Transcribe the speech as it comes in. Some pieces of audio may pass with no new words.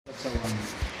chapter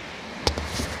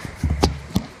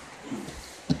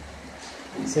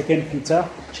 1. 2 Peter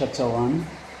chapter 1.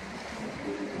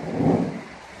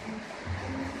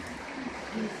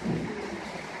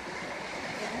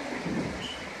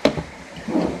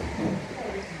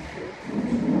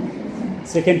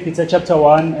 Second Peter chapter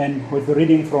 1, and we'll be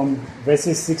reading from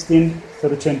verses 16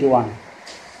 through 21.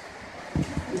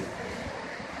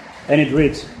 And it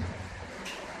reads,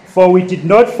 "For we did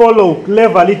not follow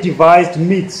cleverly devised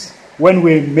myths when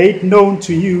we made known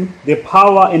to you the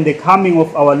power and the coming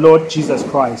of our Lord Jesus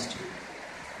Christ.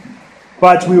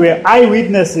 But we were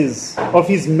eyewitnesses of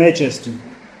his majesty.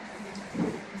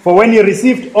 For when he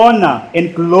received honor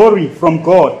and glory from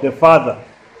God the Father,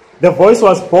 the voice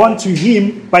was borne to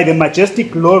him by the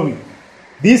majestic glory,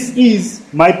 'This is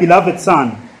my beloved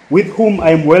Son, with whom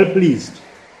I am well pleased.'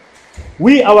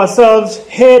 We ourselves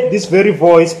heard this very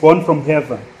voice borne from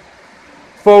heaven,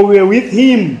 for we were with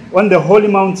him on the holy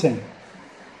mountain.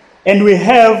 And we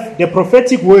have the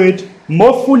prophetic word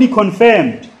more fully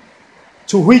confirmed,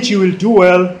 to which you will do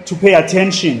well to pay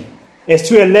attention, as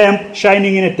to a lamp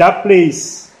shining in a dark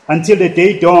place until the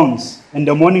day dawns and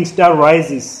the morning star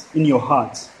rises in your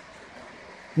hearts.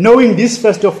 Knowing this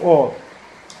first of all,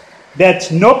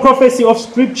 that no prophecy of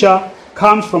Scripture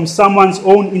comes from someone's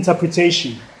own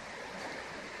interpretation.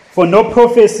 For no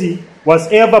prophecy was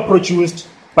ever produced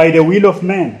by the will of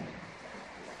man,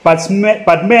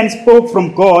 but men spoke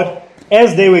from God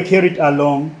as they were carried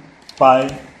along by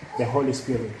the Holy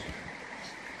Spirit."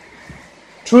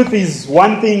 Truth is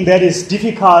one thing that is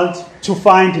difficult to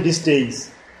find these days.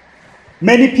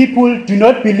 Many people do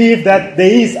not believe that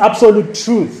there is absolute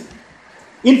truth.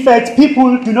 In fact,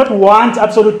 people do not want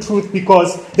absolute truth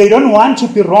because they don't want to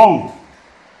be wrong.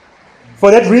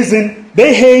 For that reason,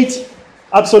 they hate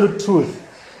absolute truth.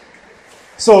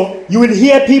 So you will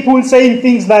hear people saying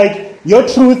things like, "Your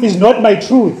truth is not my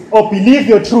truth," or "Believe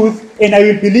your truth and I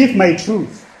will believe my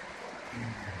truth."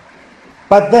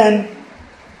 But then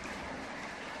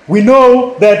we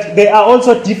know that there are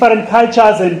also different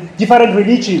cultures and different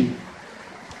religions.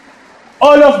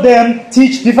 All of them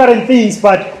teach different things,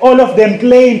 but all of them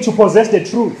claim to possess the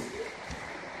truth.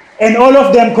 And all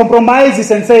of them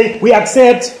compromises and say, "We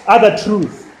accept other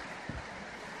truth."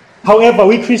 However,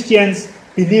 we Christians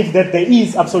believe that there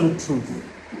is absolute truth.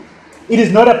 It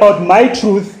is not about my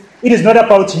truth, it is not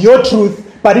about your truth,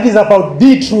 but it is about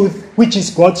the truth, which is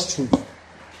God's truth.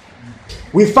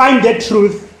 We find that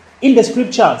truth in the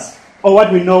Scriptures, or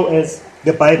what we know as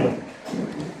the Bible.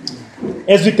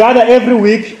 As we gather every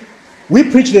week, we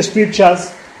preach the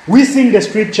Scriptures, we sing the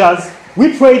Scriptures,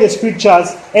 we pray the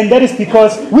Scriptures, and that is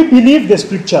because we believe the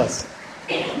Scriptures.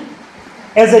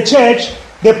 As a church,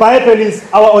 the Bible is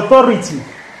our authority.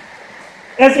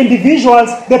 As individuals,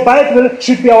 the Bible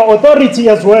should be our authority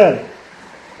as well.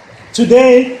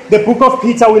 Today, the book of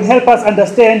Peter will help us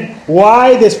understand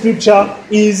why the Scripture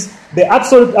is the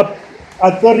absolute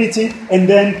authority, and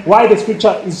then why the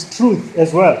Scripture is truth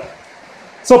as well.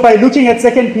 So by looking at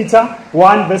 2 Peter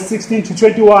 1, verse 16 to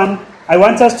 21, I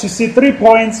want us to see 3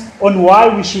 points on why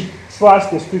we should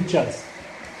trust the Scriptures.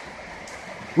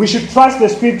 We should trust the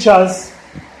Scriptures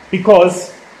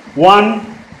because, 1,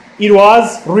 it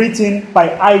was written by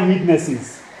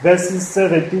eyewitnesses, verses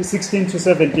 16 to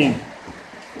 17.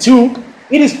 2,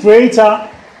 it is greater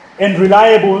and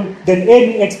reliable than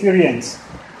any experience,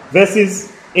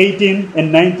 verses 18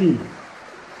 and 19.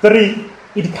 3,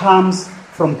 it comes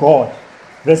from God,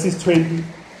 verses 20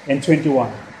 and 21.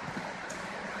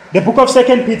 The book of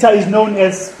 2 Peter is known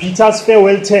as Peter's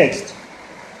farewell text.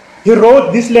 He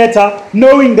wrote this letter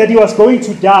knowing that he was going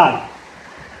to die,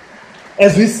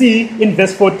 as we see in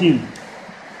verse 14.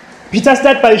 Peter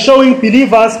starts by showing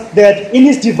believers that in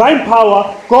his divine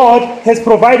power, God has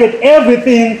provided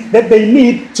everything that they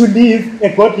need to live a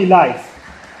godly life.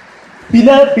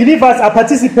 Believers are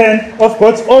participants of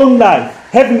God's own life,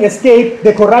 having escaped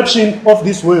the corruption of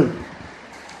this world.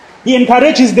 He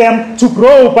encourages them to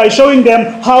grow by showing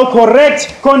them how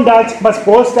correct conduct must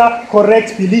foster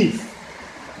correct belief.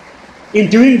 In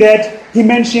doing that, he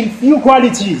mentioned few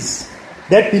qualities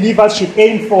that believers should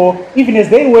aim for, even as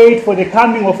they wait for the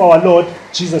coming of our Lord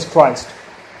Jesus Christ.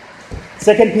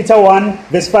 2 Peter 1,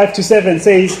 verse 5 to 7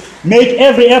 says, "Make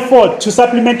every effort to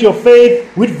supplement your faith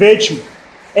with virtue,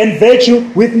 and virtue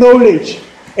with knowledge,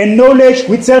 and knowledge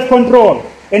with self-control,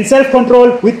 and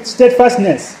self-control with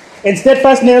steadfastness, and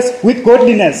steadfastness with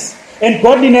godliness, and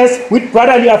godliness with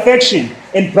brotherly affection,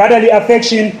 and brotherly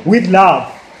affection with love."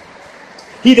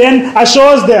 He then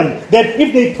assures them that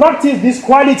if they practice these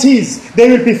qualities, they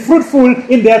will be fruitful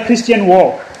in their Christian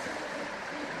walk.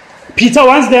 Peter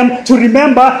wants them to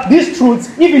remember these truths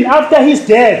even after his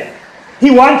death,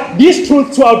 He wants this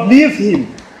truth to outlive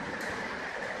him.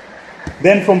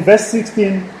 Then from verse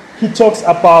 16, he talks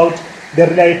about the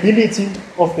reliability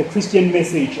of the Christian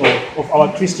message or of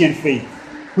our Christian faith,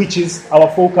 which is our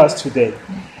focus today.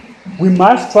 We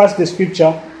must trust the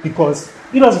scripture because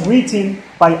it was written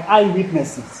by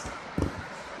eyewitnesses.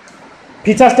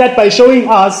 Peter starts by showing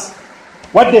us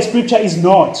what the scripture is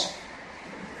not.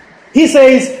 He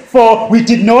says, "For we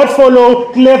did not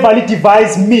follow cleverly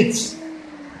devised myths."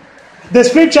 The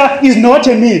scripture is not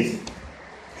a myth.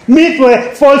 Myths were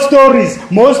false stories,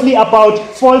 mostly about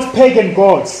false pagan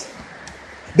gods.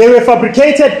 They were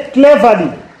fabricated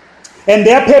cleverly, and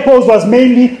their purpose was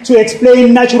mainly to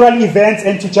explain natural events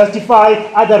and to justify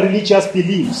other religious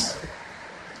beliefs.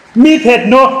 Myths had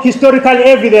no historical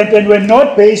evidence and were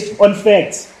not based on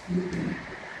facts.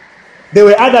 There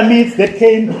were other myths that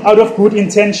came out of good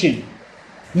intention,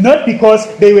 not because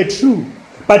they were true,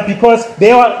 but because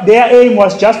their aim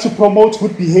was just to promote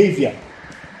good behavior.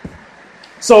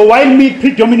 So while myths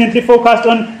predominantly focused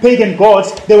on pagan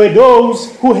gods, there were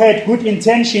those who had good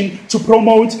intention to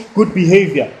promote good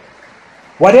behavior.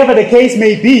 Whatever the case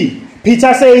may be,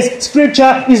 Peter says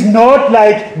scripture is not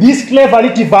like these cleverly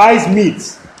devised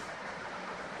myths.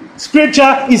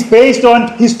 Scripture is based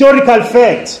on historical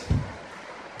fact.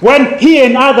 When he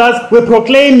and others were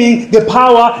proclaiming the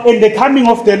power and the coming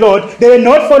of the Lord, they were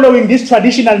not following these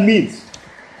traditional myths.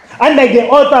 Unlike the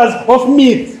authors of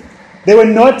myths, they were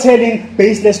not telling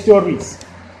baseless stories.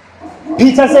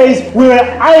 Peter says we were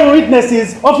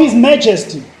eyewitnesses of his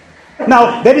majesty.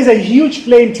 Now, that is a huge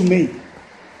claim to make.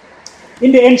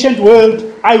 In the ancient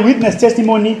world, eyewitness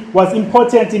testimony was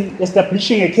important in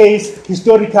establishing a case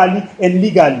historically and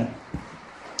legally.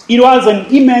 It was an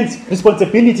immense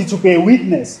responsibility to be a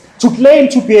witness. To claim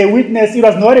to be a witness, it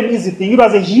was not an easy thing. It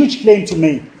was a huge claim to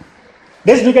make.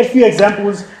 Let's look at a few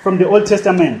examples from the Old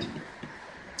Testament.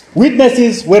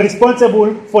 Witnesses were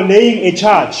responsible for laying a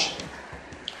charge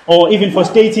or even for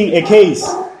stating a case.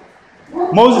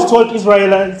 Moses told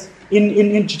Israelites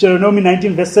in Deuteronomy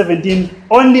 19 verse 17,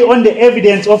 only on the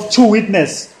evidence of 2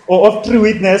 witnesses or of 3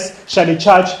 witnesses shall a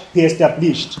charge be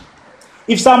established.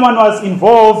 If someone was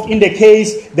involved in the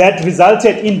case that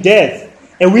resulted in death,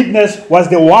 a witness was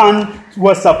the one who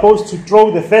was supposed to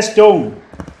throw the first stone.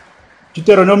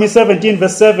 Deuteronomy 17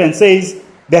 verse 7 says,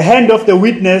 the hand of the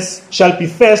witness shall be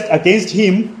first against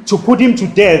him to put him to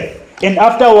death, and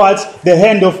afterwards the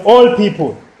hand of all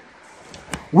people.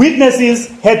 Witnesses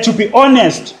had to be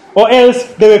honest, or else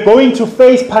they were going to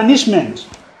face punishment.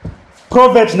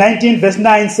 Proverbs 19 verse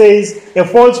 9 says, a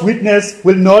false witness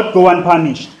will not go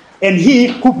unpunished, and he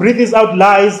who breathes out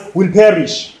lies will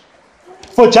perish.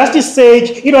 For justice'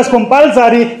 sake, it was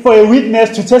compulsory for a witness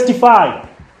to testify.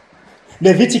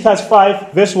 Leviticus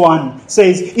 5 verse 1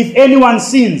 says, if anyone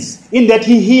sins in that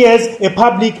he hears a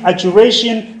public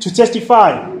adjuration to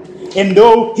testify, and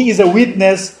though he is a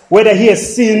witness, whether he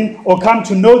has sinned or come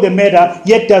to know the matter,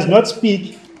 yet does not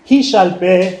speak, he shall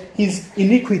bear his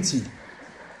iniquity.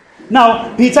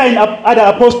 Now, Peter and other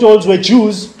apostles were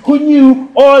Jews who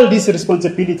knew all these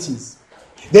responsibilities.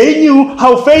 They knew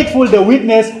how faithful the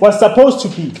witness was supposed to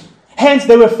be. Hence,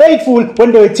 they were faithful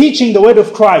when they were teaching the word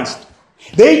of Christ.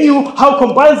 They knew how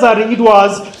compulsory it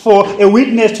was for a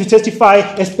witness to testify,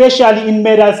 especially in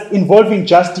matters involving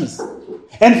justice.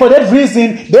 And for that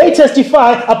reason, they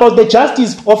testify about the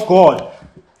justice of God.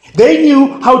 They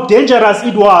knew how dangerous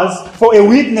it was for a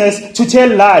witness to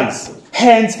tell lies.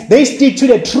 Hence, they stick to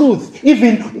the truth,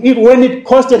 even when it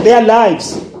costed their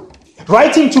lives.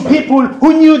 Writing to people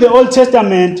who knew the Old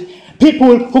Testament,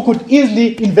 people who could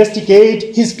easily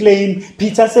investigate his claim,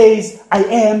 Peter says, I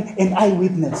am an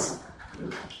eyewitness.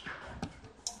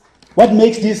 What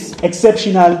makes this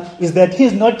exceptional is that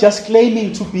he's not just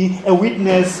claiming to be a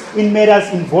witness in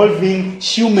matters involving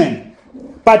human,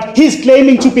 but he's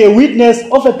claiming to be a witness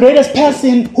of the greatest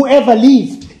person who ever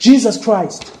lived, Jesus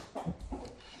Christ.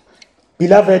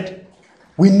 Beloved,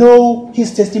 we know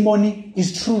his testimony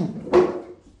is true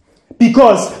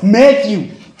because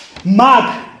Matthew,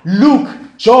 Mark, Luke,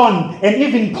 John, and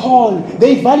even Paul,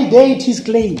 they validate his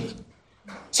claim.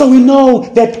 So we know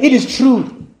that it is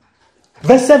true.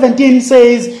 Verse 17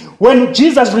 says, when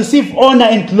Jesus received honor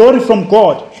and glory from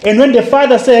God, and when the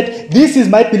Father said, this is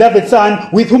my beloved Son,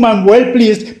 with whom I'm well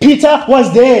pleased, Peter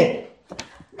was there.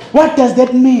 What does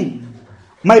that mean?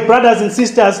 My brothers and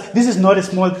sisters, this is not a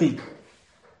small thing.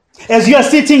 As you are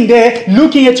sitting there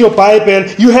looking at your Bible,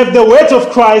 you have the words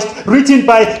of Christ written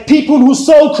by people who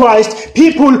saw Christ,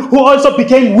 people who also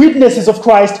became witnesses of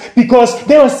Christ because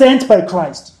they were sent by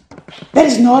Christ. That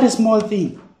is not a small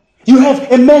thing. You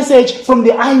have a message from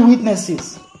the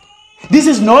eyewitnesses. This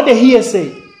is not a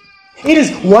hearsay. It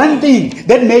is one thing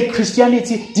that made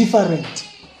Christianity different.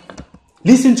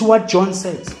 Listen to what John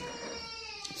says.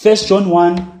 1 John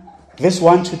 1, verse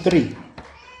 1 to 3.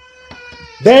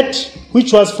 That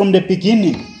which was from the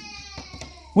beginning,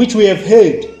 which we have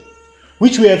heard,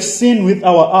 which we have seen with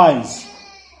our eyes,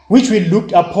 which we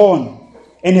looked upon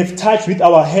and have touched with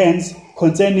our hands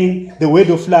concerning the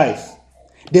word of life.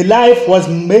 The life was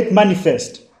made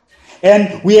manifest,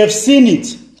 and we have seen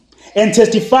it, and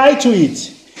testify to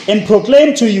it, and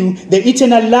proclaim to you the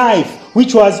eternal life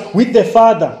which was with the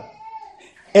Father,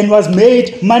 and was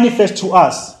made manifest to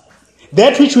us.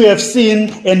 That which we have seen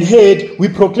and heard, we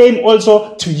proclaim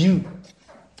also to you.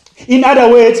 In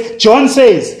other words, John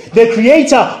says, the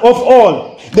creator of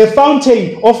all, the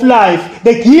fountain of life,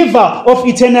 the giver of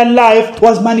eternal life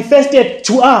was manifested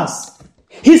to us.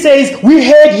 He says, we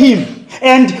heard him,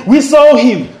 and we saw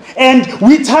him, and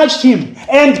we touched him,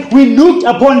 and we looked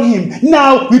upon him.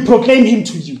 Now we proclaim him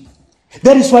to you.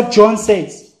 That is what John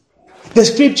says. The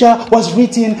scripture was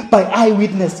written by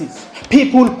eyewitnesses,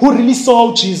 people who really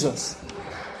saw Jesus.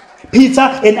 Peter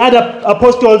and other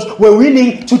apostles were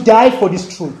willing to die for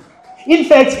this truth. In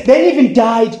fact, they even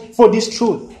died for this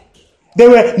truth. They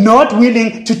were not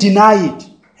willing to deny it.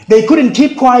 They couldn't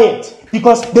keep quiet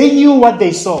because they knew what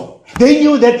they saw. They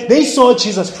knew that they saw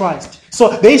Jesus Christ.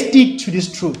 So they stick to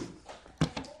this truth.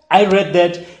 I read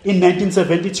that in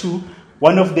 1972,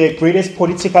 one of the greatest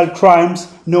political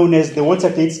crimes known as the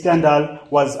Watergate scandal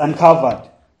was uncovered.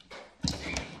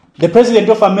 The President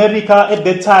of America at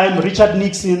that time, Richard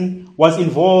Nixon, was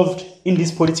involved in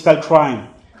this political crime.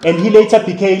 And he later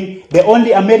became the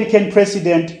only American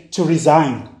president to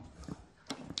resign.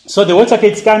 So the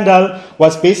Watergate scandal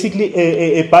was basically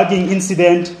a bugging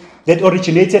incident that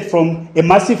originated from a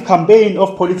massive campaign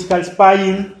of political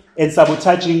spying and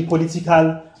sabotaging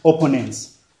political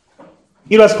opponents.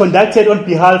 It was conducted on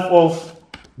behalf of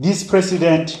this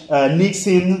President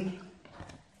Nixon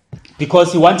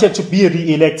because he wanted to be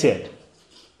re-elected.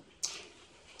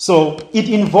 So it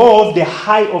involved the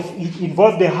high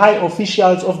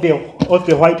officials of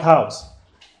the White House.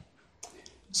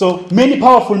 So many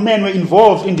powerful men were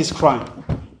involved in this crime.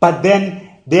 But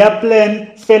then their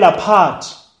plan fell apart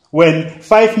when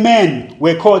 5 men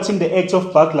were caught in the act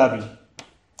of burglary.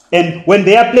 And when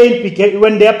their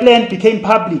plan became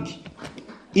public,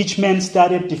 each man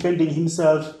started defending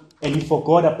himself and he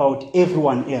forgot about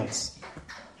everyone else.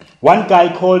 One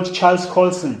guy called Charles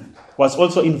Colson was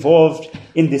also involved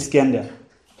in this scandal.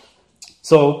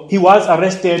 So he was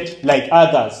arrested like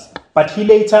others, but he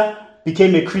later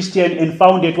became a Christian and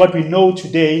founded what we know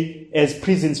today as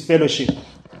Prisoners Fellowship.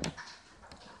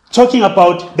 Talking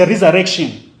about the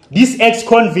resurrection, this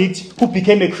ex-convict who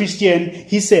became a Christian,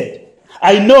 he said,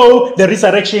 I know the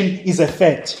resurrection is a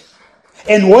fact.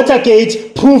 And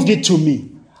Watergate proved it to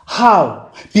me.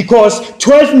 How? Because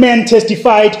 12 men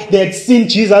testified they had seen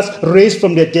Jesus raised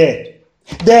from the dead.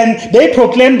 Then they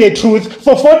proclaimed the truth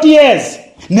for 40 years,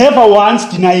 never once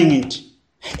denying it.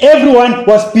 Everyone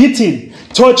was beaten,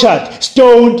 tortured,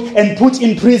 stoned, and put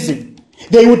in prison.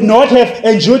 They would not have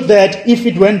endured that if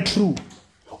it went true.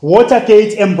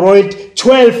 Watergate embroiled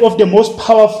 12 of the most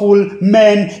powerful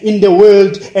men in the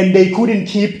world, and they couldn't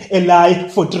keep a lie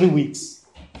for 3 weeks.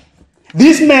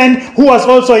 This man, who was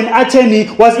also an attorney,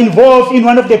 was involved in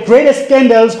one of the greatest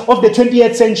scandals of the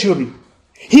 20th century.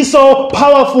 He saw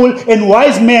powerful and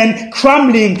wise men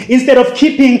crumbling instead of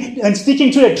keeping and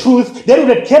sticking to the truth that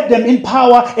would have kept them in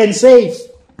power and safe.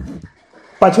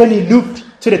 But when he looked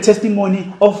to the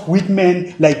testimony of weak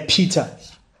men like Peter,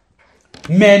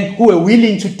 men who were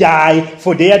willing to die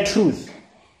for their truth,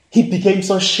 he became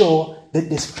so sure that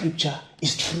the scripture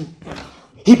is true.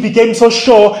 He became so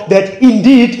sure that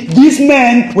indeed these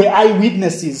men were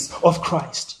eyewitnesses of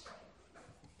Christ.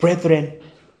 Brethren,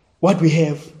 what we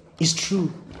have is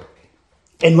true.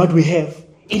 And what we have,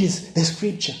 it is the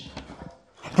scripture.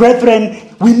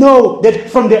 Brethren, we know that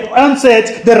from the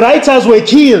onset, the writers were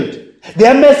killed.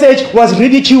 Their message was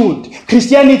ridiculed.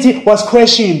 Christianity was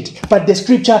questioned. But the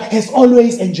scripture has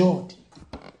always endured.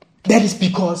 That is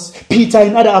because Peter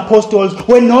and other apostles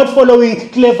were not following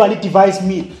cleverly devised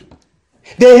myth.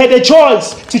 They had a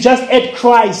choice to just add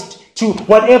Christ to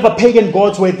whatever pagan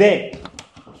gods were there.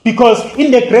 Because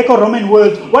in the Greco-Roman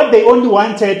world, what they only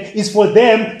wanted is for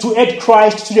them to add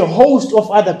Christ to the host of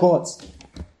other gods.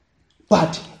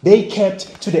 But they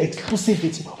kept to the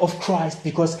exclusivity of Christ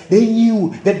because they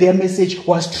knew that their message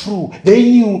was true. They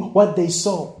knew what they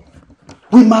saw.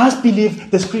 We must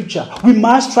believe the scripture. We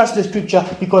must trust the scripture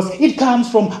because it comes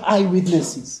from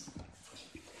eyewitnesses.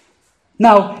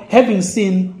 Now, having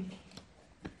seen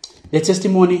the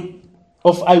testimony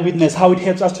of eyewitness, how it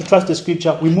helps us to trust the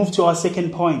scripture, we move to our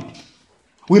second point.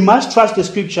 We must trust the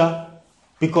scripture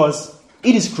because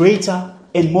it is greater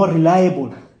and more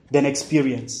reliable than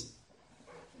experience.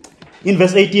 In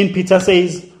verse 18, Peter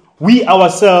says, we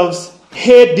ourselves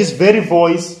heard this very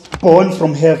voice born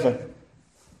from heaven.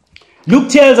 Luke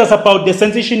tells us about the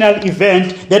sensational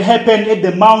event that happened at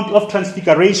the Mount of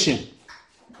Transfiguration.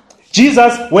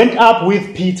 Jesus went up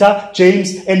with Peter,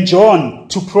 James, and John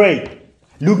to pray.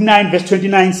 Luke 9 verse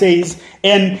 29 says,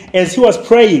 and as he was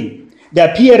praying,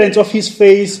 the appearance of his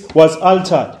face was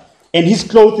altered, and his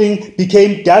clothing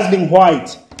became dazzling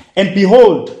white. And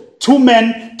behold, two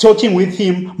men talking with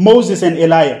him, Moses and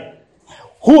Elijah,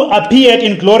 who appeared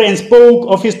in glory and spoke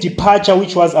of his departure,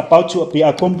 which was about to be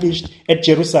accomplished at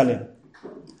Jerusalem.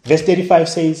 Verse 35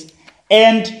 says,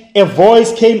 and a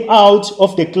voice came out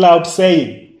of the cloud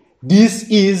saying, this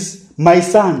is my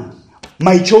son,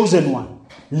 my chosen one.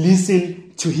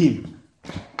 Listen to him.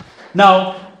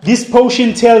 Now, this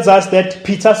portion tells us that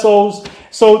Peter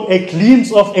saw a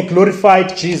glimpse of a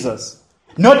glorified Jesus.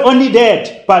 Not only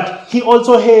that, but he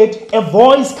also heard a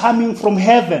voice coming from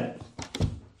heaven.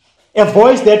 A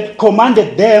voice that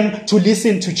commanded them to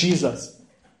listen to Jesus.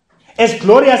 As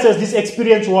glorious as this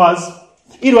experience was,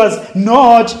 it was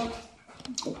not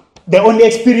the only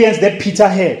experience that Peter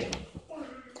had.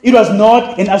 It was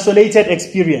not an isolated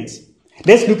experience.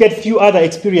 Let's look at a few other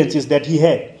experiences that he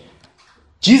had.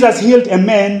 Jesus healed a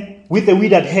man with a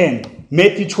withered hand.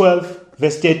 Matthew 12,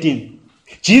 verse 13.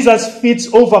 Jesus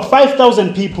feeds over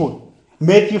 5,000 people.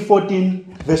 Matthew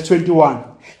 14, verse 21.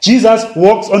 Jesus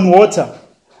walks on water.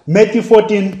 Matthew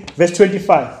 14, verse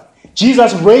 25.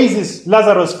 Jesus raises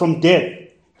Lazarus from death.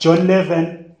 John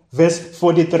 11, verse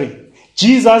 43.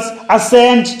 Jesus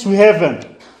ascends to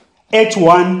heaven. Act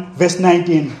 1, verse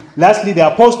 19. Lastly,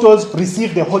 the apostles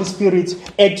received the Holy Spirit.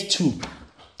 Act 2.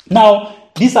 Now,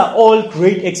 these are all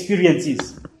great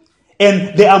experiences.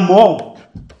 And there are more.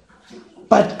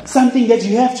 But something that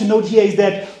you have to note here is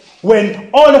that when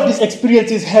all of these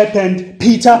experiences happened,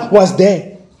 Peter was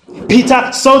there.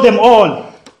 Peter saw them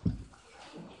all.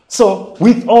 So,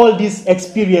 with all this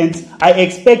experience, I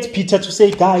expect Peter to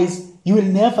say, guys, you will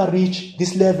never reach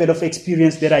this level of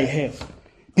experience that I have.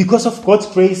 Because of God's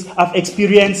grace, I've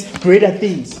experienced greater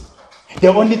things. The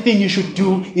only thing you should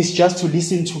do is just to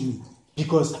listen to me,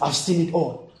 because I've seen it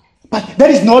all. But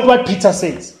that is not what Peter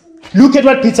says. Look at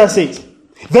what Peter says.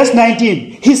 Verse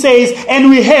 19, he says, and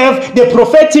we have the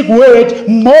prophetic word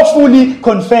more fully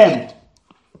confirmed.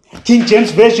 King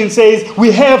James Version says,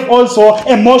 we have also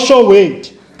a more sure word.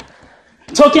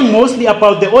 Talking mostly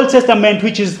about the Old Testament,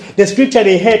 which is the scripture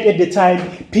they had at the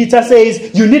time, Peter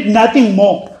says, you need nothing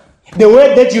more. The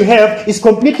word that you have is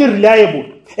completely reliable,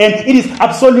 and it is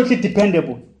absolutely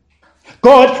dependable.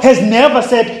 God has never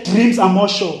said dreams are more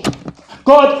sure.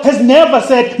 God has never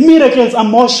said miracles are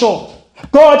more sure.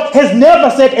 God has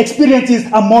never said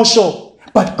experiences are more sure.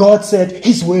 But God said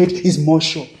his word is more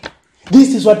sure.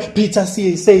 This is what Peter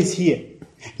says here.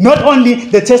 Not only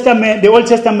the Old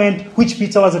Testament, which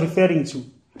Peter was referring to,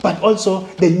 but also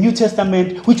the New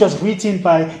Testament, which was written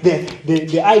by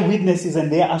the eyewitnesses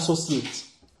and their associates.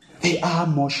 They are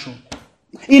more sure.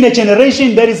 In a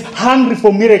generation that is hungry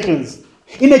for miracles,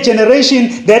 in a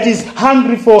generation that is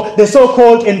hungry for the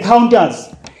so-called encounters,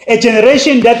 a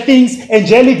generation that thinks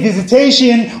angelic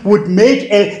visitation would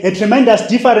make a tremendous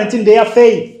difference in their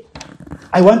faith,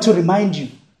 I want to remind you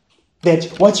that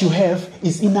what you have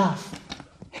is enough.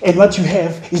 And what you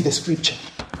have is the scripture.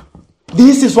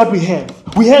 This is what we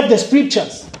have. We have the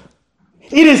scriptures.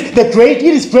 It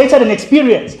is greater than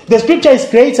experience. The scripture is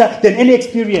greater than any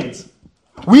experience.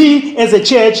 We as a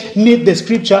church need the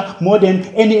scripture more than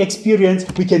any experience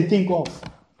we can think of.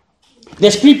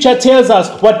 The scripture tells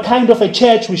us what kind of a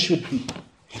church we should be.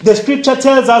 The scripture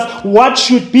tells us what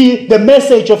should be the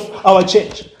message of our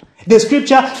church. The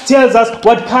scripture tells us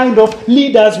what kind of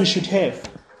leaders we should have.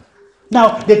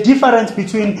 Now, the difference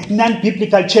between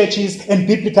non-biblical churches and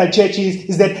biblical churches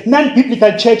is that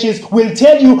non-biblical churches will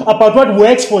tell you about what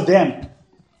works for them.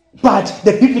 But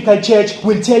the biblical church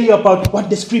will tell you about what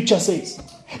the scripture says.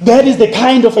 That is the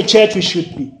kind of a church we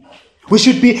should be. We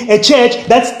should be a church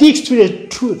that sticks to the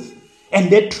truth. And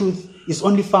that truth is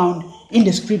only found in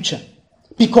the scripture.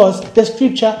 Because the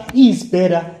scripture is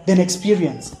better than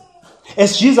experience.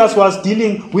 As Jesus was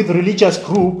dealing with religious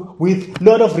group with a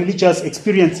lot of religious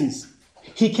experiences,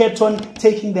 he kept on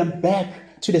taking them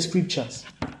back to the scriptures.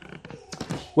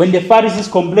 When the Pharisees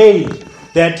complained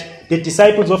that the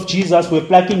disciples of Jesus were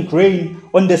plucking grain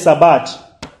on the Sabbath,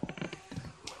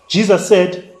 Jesus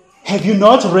said, have you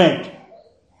not read?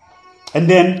 And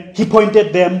then he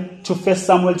pointed them to 1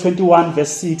 Samuel 21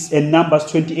 verse 6 and Numbers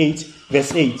 28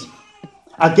 verse 8.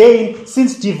 Again,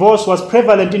 since divorce was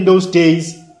prevalent in those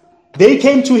days, They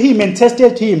came to him and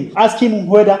tested him, asking him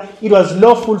whether it was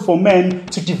lawful for man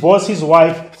to divorce his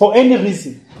wife for any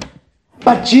reason.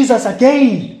 But Jesus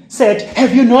again said,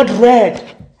 have you not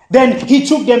read? Then he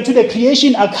took them to the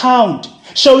creation account,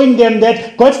 showing them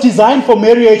that God's design for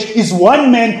marriage is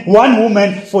one man, one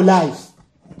woman for life.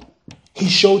 He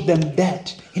showed them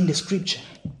that in the scripture.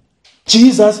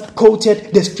 Jesus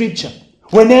quoted the scripture.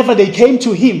 Whenever they came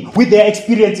to him with their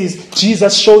experiences,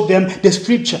 Jesus showed them the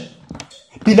scripture.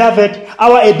 Beloved,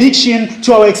 our addiction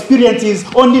to our experiences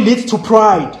only leads to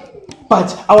pride,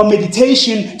 but our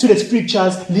meditation to the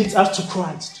scriptures leads us to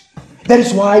Christ. That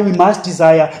is why we must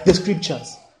desire the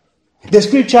scriptures. The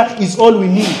scripture is all we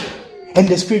need, and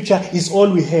the scripture is all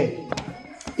we have.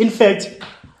 In fact,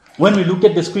 when we look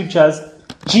at the scriptures,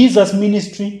 Jesus'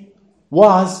 ministry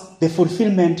was the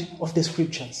fulfillment of the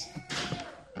scriptures.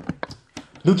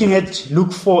 Looking at Luke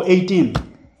 4:18,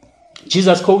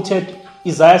 Jesus quoted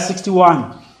Isaiah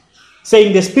 61,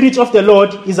 saying, the Spirit of the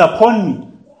Lord is upon me,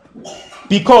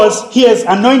 because he has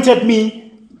anointed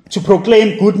me to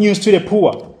proclaim good news to the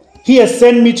poor. He has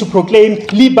sent me to proclaim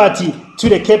liberty to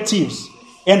the captives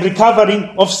and recovering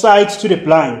of sight to the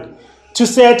blind, to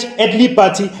set at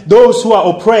liberty those who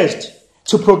are oppressed,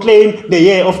 to proclaim the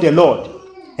year of the Lord.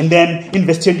 And then in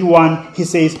verse 21, he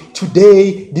says,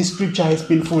 today this scripture has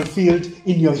been fulfilled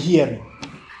in your hearing.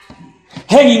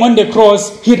 Hanging on the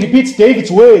cross, he repeats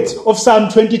David's words of Psalm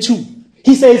 22.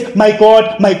 He says, my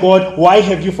God, why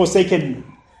have you forsaken me?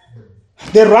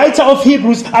 The writer of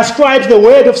Hebrews ascribes the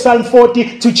word of Psalm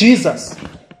 40 to Jesus.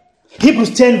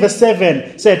 Hebrews 10 verse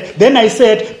 7 said, then I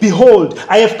said, behold,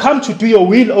 I have come to do your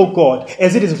will, O God,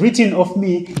 as it is written of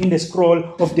me in the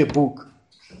scroll of the book.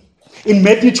 In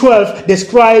Matthew 12, the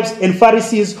scribes and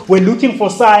Pharisees were looking for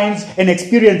signs and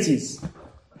experiences.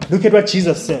 Look at what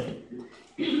Jesus said.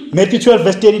 Matthew 12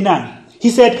 verse 39. He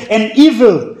said, an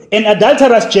evil and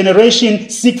adulterous generation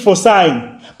seek for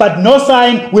sign, but no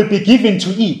sign will be given to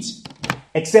it.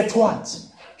 Except what?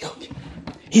 Look.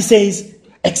 He says,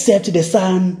 except the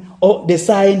sign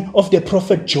of the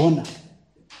prophet Jonah.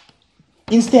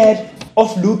 Instead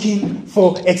of looking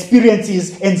for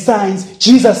experiences and signs,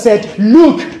 Jesus said,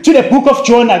 look to the book of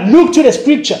Jonah. Look to the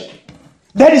scripture.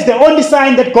 That is the only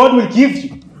sign that God will give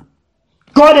you.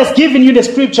 God has given you the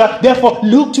scripture, therefore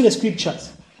look to the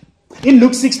scriptures. In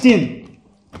Luke 16,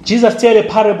 Jesus told a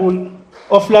parable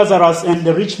of Lazarus and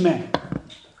the rich man.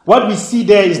 What we see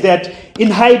there is that in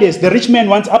Hades, the rich man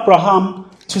wants Abraham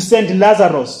to send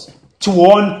Lazarus to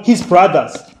warn his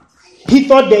brothers. He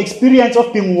thought the experience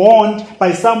of being warned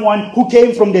by someone who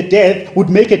came from the dead would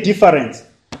make a difference.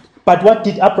 But what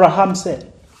did Abraham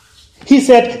say? He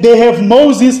said, they have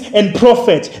Moses and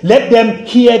prophets. Let them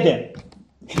hear them.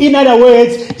 In other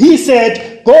words, he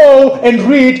said, go and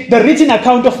read the written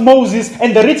account of Moses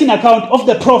and the written account of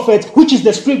the prophets, which is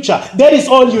the scripture. That is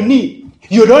all you need.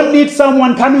 You don't need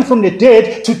someone coming from the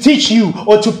dead to teach you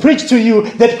or to preach to you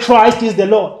that Christ is the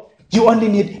Lord. You only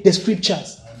need the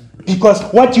scriptures. Because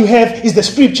what you have is the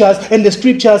scriptures, and the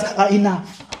scriptures are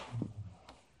enough.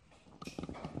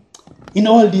 In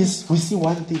all this, we see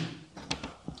one thing.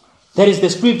 That is, the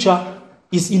scripture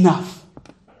is enough.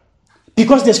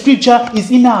 Because the scripture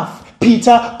is enough,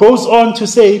 Peter goes on to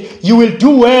say, you will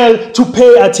do well to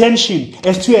pay attention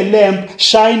as to a lamp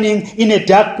shining in a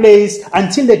dark place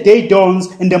until the day dawns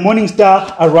and the morning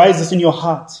star arises in your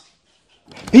heart.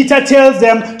 Peter tells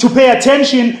them to pay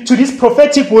attention to this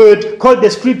prophetic word called the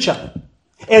scripture,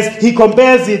 as he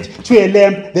compares it to a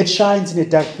lamp that shines in a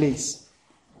dark place.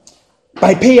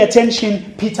 By pay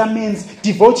attention, Peter means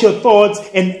devote your thoughts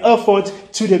and effort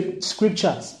to the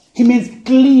scriptures. He means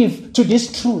cleave to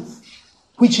this truth,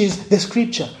 which is the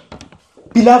scripture.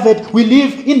 Beloved, we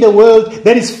live in the world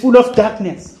that is full of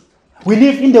darkness. We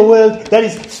live in the world that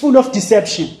is full of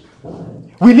deception.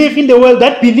 We live in the world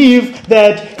that believes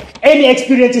that any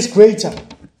experience is greater.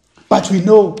 But we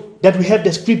know that we have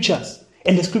the scriptures,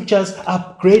 and the scriptures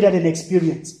are greater than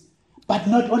experience. But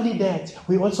not only that,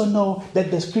 we also know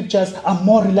that the scriptures are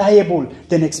more reliable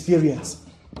than experience.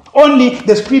 Only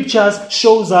the scriptures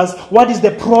shows us what is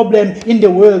the problem in the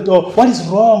world or what is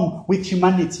wrong with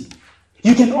humanity.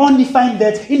 You can only find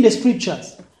that in the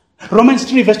scriptures. Romans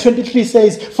 3 verse 23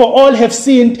 says, for all have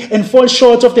sinned and fall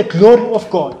short of the glory of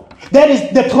God. That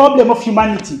is the problem of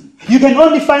humanity. You can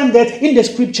only find that in the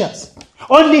scriptures.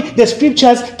 Only the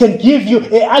scriptures can give you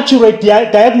an accurate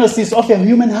diagnosis of a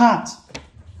human heart.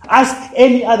 Ask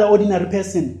any other ordinary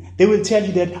person. They will tell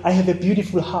you that I have a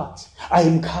beautiful heart. I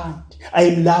am kind. I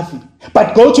am loving.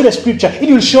 But go to the scripture. It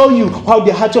will show you how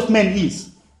the heart of man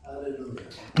is. Hallelujah.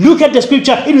 Look at the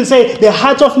scripture. It will say the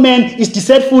heart of man is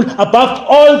deceitful above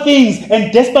all things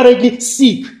and desperately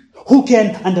sick. Who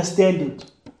can understand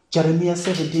it? Jeremiah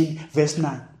 17, verse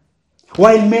 9.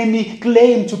 While many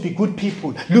claim to be good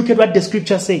people, look at what the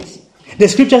scripture says. The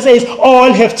scripture says,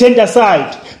 all have turned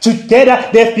aside. Together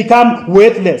they have become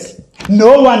worthless.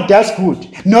 No one does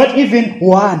good, not even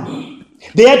one.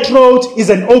 Their throat is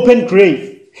an open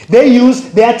grave. They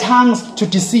use their tongues to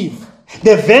deceive.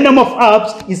 The venom of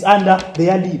asps is under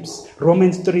their lips.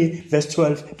 Romans 3, verse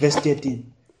 12, verse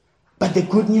 13. But the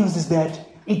good news is that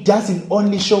it doesn't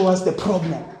only show us the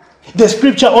problem. The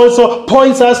scripture also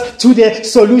points us to the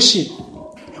solution.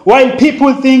 While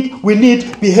people think we need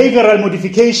behavioral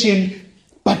modification,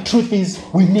 but truth is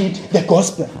we need the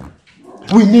gospel.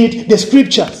 We need the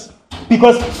scriptures.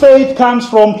 Because faith comes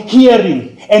from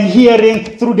hearing, and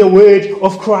hearing through the word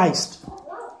of Christ.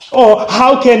 Or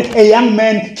how can a young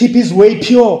man keep his way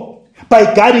pure?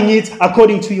 By guarding it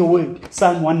according to your word.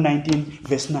 Psalm 119,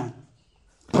 verse 9.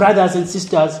 Brothers and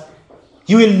sisters,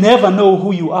 you will never know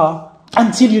who you are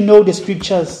until you know the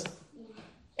scriptures.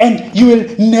 And you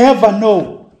will never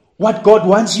know what God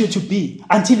wants you to be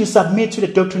until you submit to the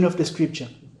doctrine of the scripture.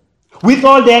 With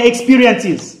all their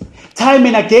experiences, time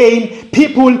and again,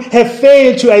 people have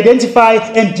failed to identify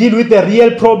and deal with the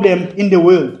real problem in the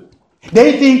world.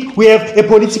 They think we have a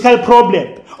political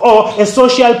problem, or a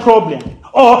social problem,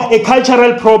 or a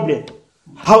cultural problem.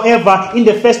 However, in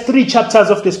the first 3 chapters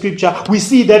of the scripture, we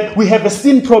see that we have a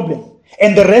sin problem.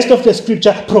 And the rest of the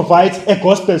scripture provides a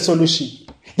gospel solution.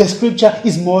 The scripture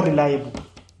is more reliable.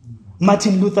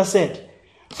 Martin Luther said,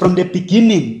 from the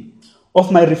beginning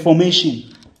of my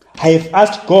reformation, I have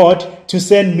asked God to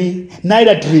send me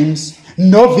neither dreams,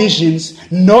 nor visions,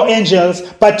 nor angels,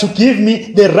 but to give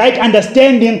me the right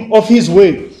understanding of his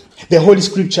word, the Holy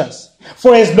Scriptures.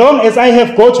 For as long as I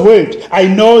have God's word, I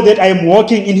know that I am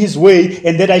walking in his way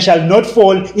and that I shall not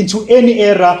fall into any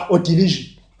error or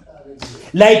delusion.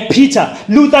 Like Peter,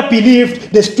 Luther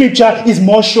believed the scripture is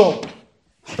more sure.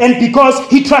 And because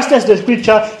he trusted the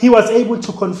scripture, he was able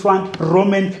to confront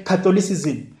Roman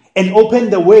Catholicism and open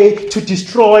the way to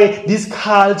destroy this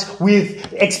cult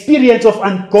with experience of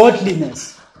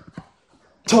ungodliness.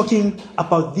 Talking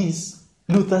about this,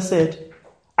 Luther said,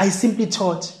 I simply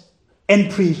taught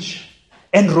and preached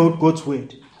and wrote God's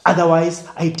word. Otherwise,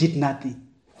 I did nothing.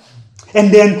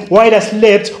 And then, while I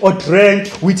slept or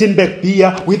drank Wittenberg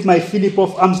beer with my Philip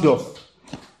of Amsdorf,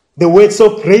 the word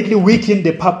so greatly weakened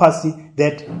the papacy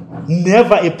that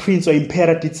never a prince or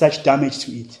emperor did such damage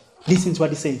to it. Listen to what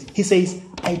he says. He says,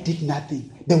 I did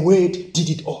nothing. The word did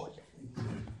it all.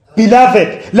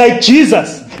 Beloved, like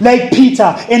Jesus, like Peter,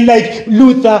 and like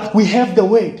Luther, we have the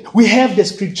word. We have the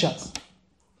scriptures.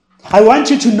 I want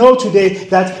you to know today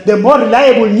that the more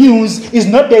reliable news is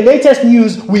not the latest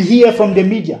news we hear from the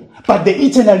media, but the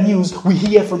eternal news we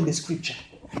hear from the scripture.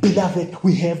 Beloved,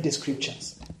 we have the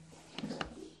scriptures.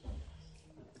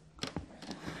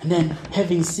 And then,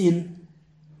 having seen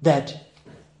that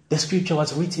the scripture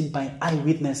was written by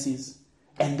eyewitnesses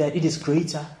and that it is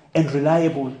greater and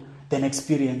reliable than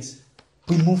experience,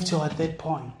 we move to our third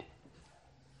point.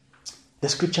 The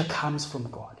scripture comes from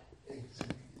God.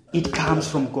 It comes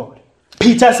from God.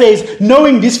 Peter says,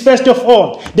 knowing this first of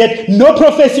all, that no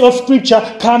prophecy of scripture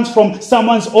comes from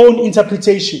someone's own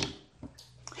interpretation.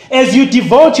 As you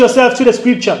devote yourself to the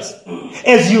scriptures,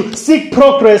 as you seek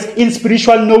progress in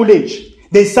spiritual knowledge,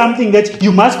 there's something that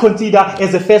you must consider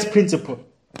as a first principle.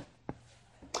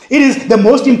 It is the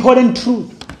most important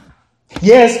truth.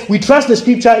 Yes, we trust the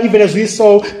scripture even as we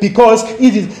saw because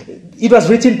it was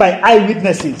written by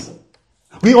eyewitnesses.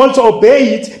 We also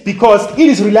obey it because it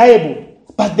is reliable.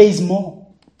 But there is more.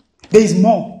 There is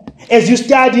more. As you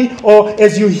study or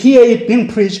as you hear it being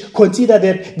preached, consider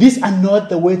that these are not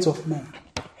the words of man.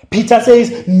 Peter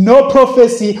says, no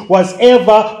prophecy was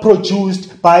ever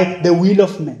produced by the will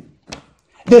of man.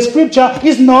 The scripture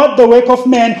is not the work of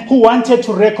men who wanted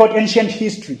to record ancient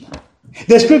history.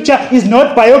 The scripture is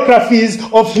not biographies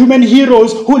of human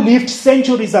heroes who lived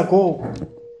centuries ago.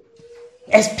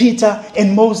 As Peter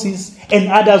and Moses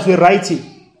and others were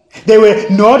writing, they were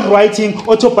not writing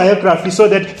autobiography so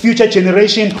that future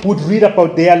generations would read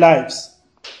about their lives.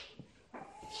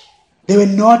 They were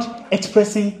not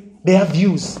expressing their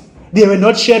views. They were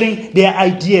not sharing their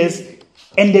ideas,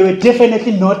 and they were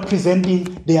definitely not presenting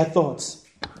their thoughts.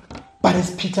 But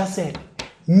as Peter said,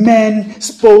 men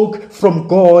spoke from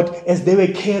God as they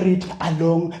were carried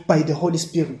along by the Holy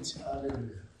Spirit.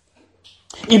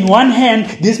 In one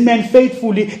hand, these men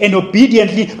faithfully and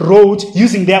obediently wrote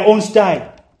using their own style.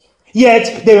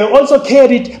 Yet, they were also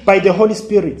carried by the Holy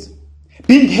Spirit.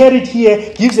 Being carried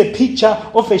here gives a picture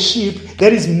of a ship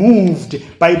that is moved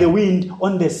by the wind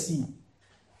on the sea.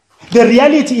 The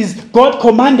reality is God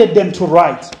commanded them to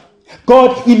write.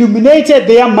 God illuminated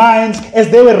their minds as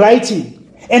they were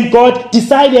writing. And God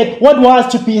decided what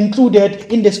was to be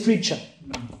included in the scripture.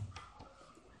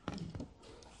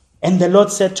 And the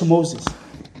Lord said to Moses,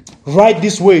 write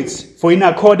these words, for in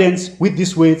accordance with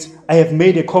these words, I have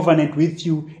made a covenant with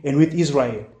you and with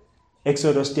Israel.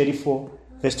 Exodus 34,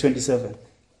 verse 27.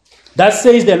 Thus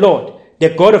says the Lord, the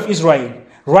God of Israel,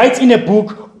 write in a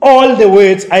book all the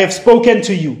words I have spoken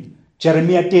to you.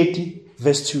 Jeremiah 30,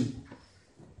 verse 2.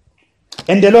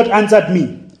 And the Lord answered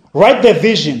me, write the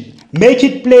vision, make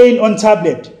it plain on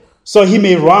tablet, so he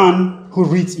may run who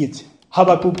reads it.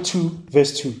 Habakkuk 2,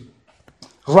 verse 2.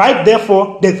 Write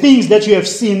therefore the things that you have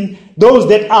seen, those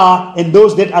that are and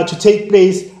those that are to take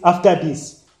place after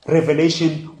this.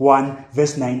 Revelation 1,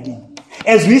 verse 19.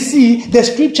 As we see, the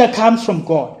scripture comes from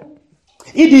God.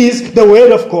 It is the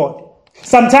word of God.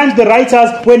 Sometimes the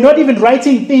writers were not even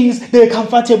writing things they were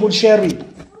comfortable sharing.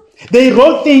 They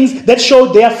wrote things that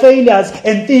showed their failures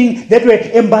and things that were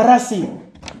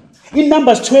embarrassing. In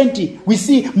Numbers 20, we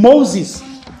see Moses.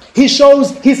 He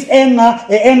shows his anger,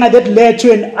 an anger that led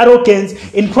to an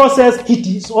arrogance. In process, he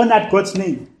dishonored God's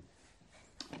name.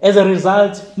 As a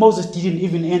result, Moses didn't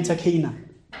even enter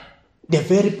Canaan, the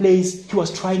very place he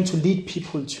was trying to lead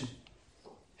people to.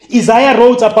 Isaiah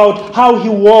wrote about how he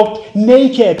walked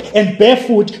naked and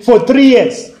barefoot for 3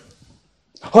 years.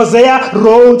 Hosea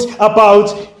wrote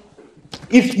about,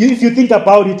 if you think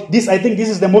about it, I think this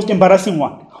is the most embarrassing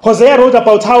one. Hosea wrote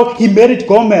about how he married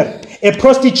Gomer, a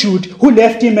prostitute who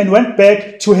left him and went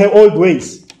back to her old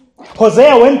ways.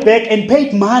 Hosea went back and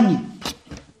paid money.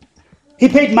 He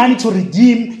paid money to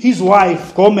redeem his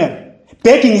wife, Gomer,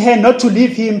 begging her not to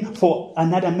leave him for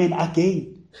another man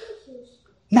again.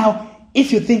 Now,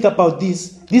 if you think about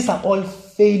this, these are all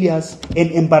failures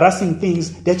and embarrassing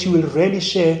things that you will rarely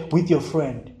share with your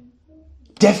friend.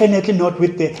 Definitely not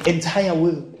with the entire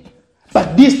world.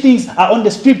 But these things are on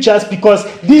the scriptures because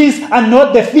these are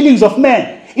not the feelings of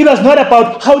men. It was not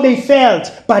about how they felt,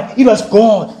 but it was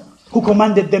God who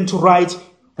commanded them to write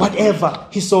whatever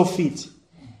he saw fit.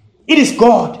 It is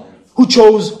God who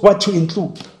chose what to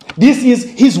include. This is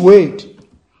his word.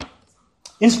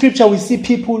 In scripture, we see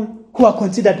people who are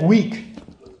considered weak.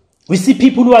 We see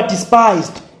people who are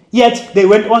despised, yet they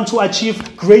went on to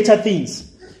achieve greater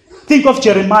things. Think of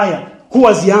Jeremiah, who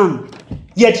was young,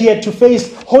 yet he had to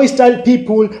face hostile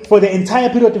people for the entire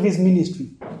period of his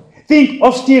ministry. Think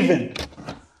of Stephen,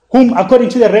 whom, according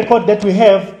to the record that we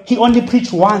have, he only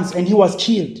preached once and he was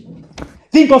killed.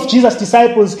 Think of Jesus'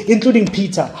 disciples, including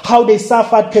Peter, how they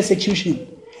suffered persecution.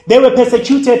 They were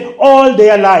persecuted all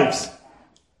their lives.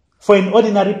 For an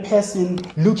ordinary person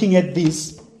looking at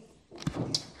this,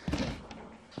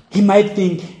 he might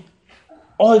think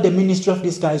all the ministry of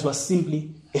these guys was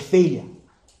simply a failure.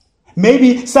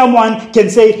 Maybe someone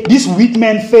can say these weak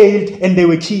men failed and they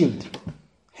were killed.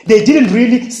 They didn't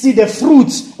really see the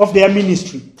fruits of their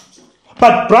ministry.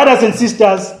 But brothers and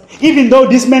sisters, even though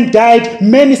these men died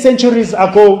many centuries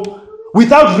ago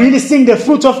without really seeing the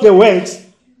fruit of their works,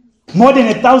 more than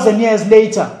 1,000 years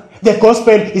later, the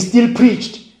gospel is still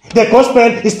preached. The gospel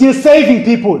is still saving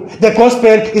people. The gospel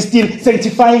is still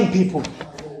sanctifying people.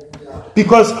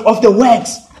 Because of the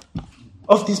works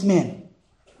of these men.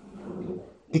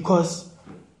 Because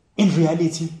in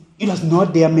reality, it was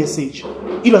not their message.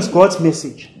 It was God's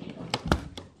message.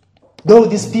 Though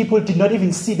these people did not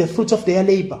even see the fruit of their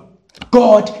labor,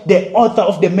 God, the author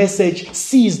of the message,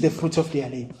 sees the fruit of their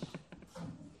labor.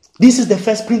 This is the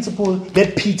first principle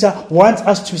that Peter wants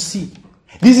us to see.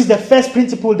 This is the first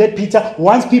principle that Peter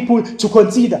wants people to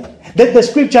consider. That the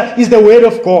scripture is the word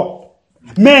of God.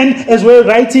 Men, as were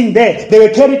writing there, they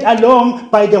were carried along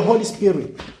by the Holy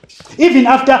Spirit. Even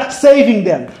after saving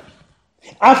them,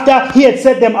 after he had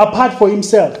set them apart for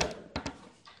himself.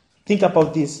 Think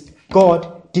about this.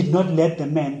 God did not let the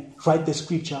men write the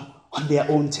scripture on their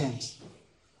own terms.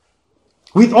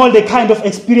 With all the kind of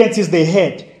experiences they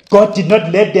had, God did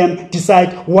not let them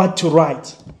decide what to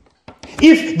write.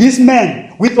 If these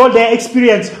men, with all their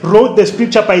experience, wrote the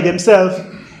scripture by themselves,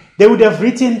 they would have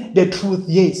written the truth,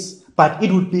 yes, but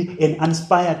it would be an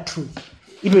uninspired truth.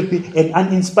 It would be an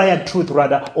uninspired truth,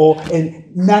 rather, or a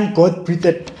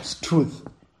non-God-breathed truth.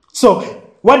 So,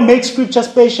 what makes scripture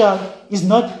special is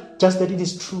not just that it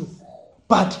is truth,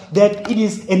 but that it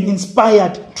is an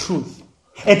inspired truth.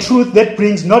 A truth that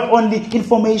brings not only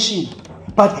information,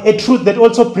 but a truth that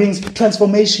also brings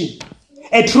transformation.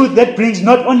 A truth that brings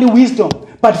not only wisdom,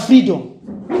 but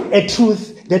freedom. A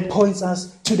truth that points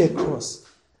us to the cross.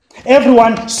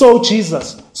 Everyone saw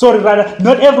Jesus.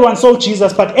 Not everyone saw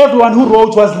Jesus, but everyone who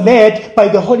wrote was led by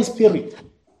the Holy Spirit.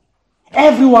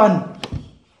 Everyone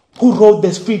who wrote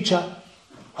the scripture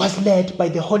was led by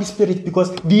the Holy Spirit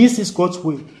because this is God's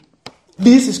will.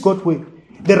 This is God's will.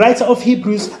 the writer of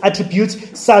Hebrews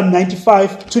attributes Psalm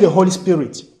 95 to the Holy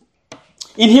Spirit.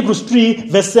 In Hebrews 3,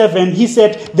 verse 7, he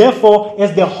said, therefore,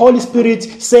 as the Holy Spirit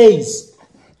says,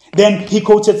 then he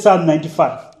quoted Psalm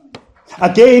 95.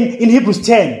 Again, in Hebrews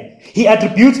 10, he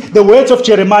attributes the words of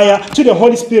Jeremiah to the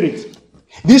Holy Spirit.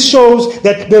 This shows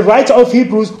that the writer of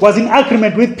Hebrews was in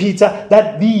agreement with Peter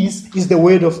that this is the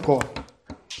word of God.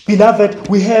 Beloved,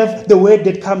 we have the word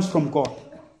that comes from God.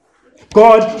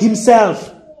 God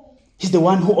himself is the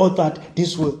one who authored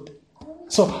this word.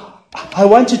 So I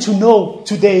want you to know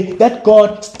today that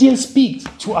God still speaks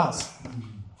to us.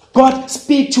 God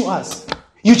speaks to us.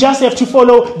 You just have to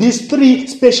follow these 3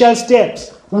 special steps.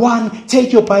 1,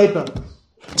 take your Bible.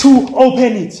 2,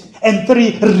 open it. And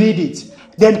 3, read it.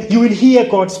 Then you will hear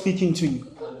God speaking to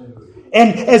you.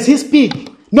 And as he speaks,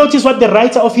 notice what the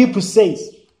writer of Hebrews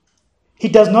says. He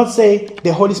does not say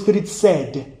the Holy Spirit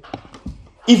said,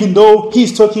 even though he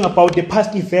is talking about the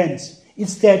past events.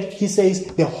 Instead, he says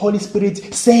the Holy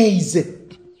Spirit says.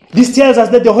 This tells us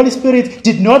that the Holy Spirit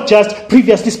did not just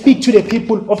previously speak to the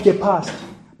people of the past,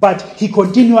 but he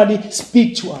continually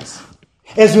speaks to us.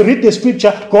 As we read the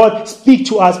scripture, God speaks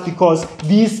to us because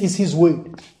this is his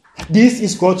word. This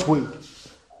is God's word.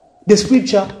 The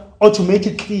scripture ought to make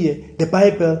it clear the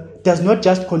Bible does not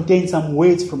just contain some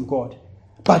words from God,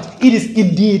 but it is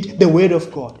indeed the word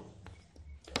of God.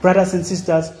 Brothers and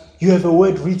sisters, you have a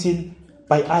word written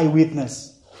by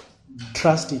eyewitness.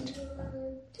 Trust it.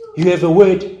 You have a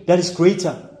word that is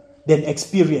greater than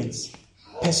experience.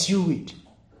 Pursue it.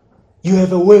 You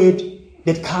have a word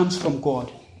that comes from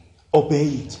God. Obey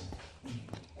it.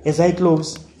 As I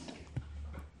close,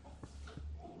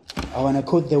 I want to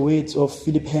quote the words of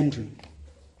Philip Henry.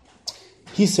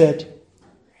 He said,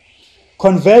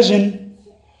 conversion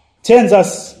turns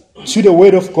us to the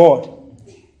word of God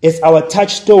as our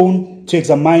touchstone to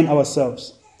examine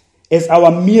ourselves, as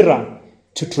our mirror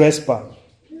to dress by,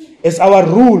 as our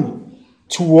rule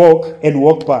to walk and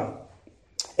walk by,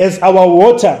 as our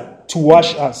water to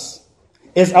wash us,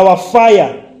 as our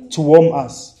fire to warm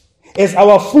us, as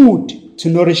our food to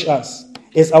nourish us,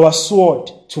 as our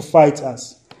sword to fight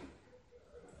us,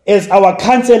 as our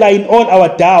counselor in all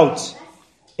our doubts,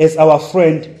 as our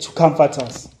friend to comfort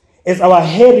us, as our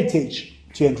heritage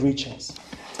to enrich us.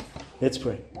 Let's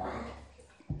pray.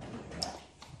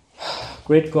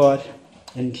 Great God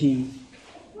and King,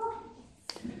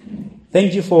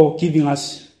 thank you for giving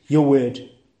us your word.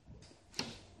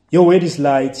 Your word is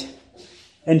light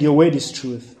and your word is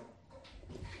truth.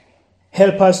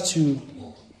 Help us to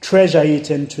treasure it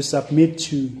and to submit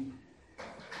to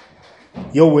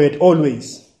your word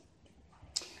always.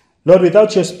 Lord,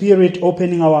 without your Spirit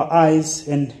opening our eyes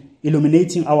and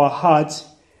illuminating our hearts,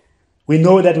 we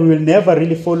know that we will never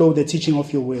really follow the teaching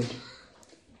of your word.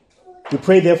 We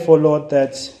pray therefore, Lord,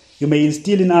 that you may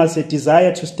instill in us a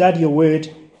desire to study your word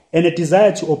and a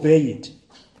desire to obey it.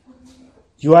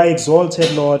 You are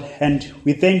exalted, Lord, and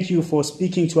we thank you for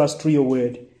speaking to us through your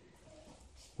word.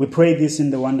 We pray this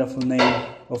in the wonderful name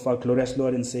of our glorious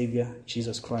Lord and Savior,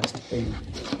 Jesus Christ.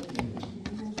 Amen.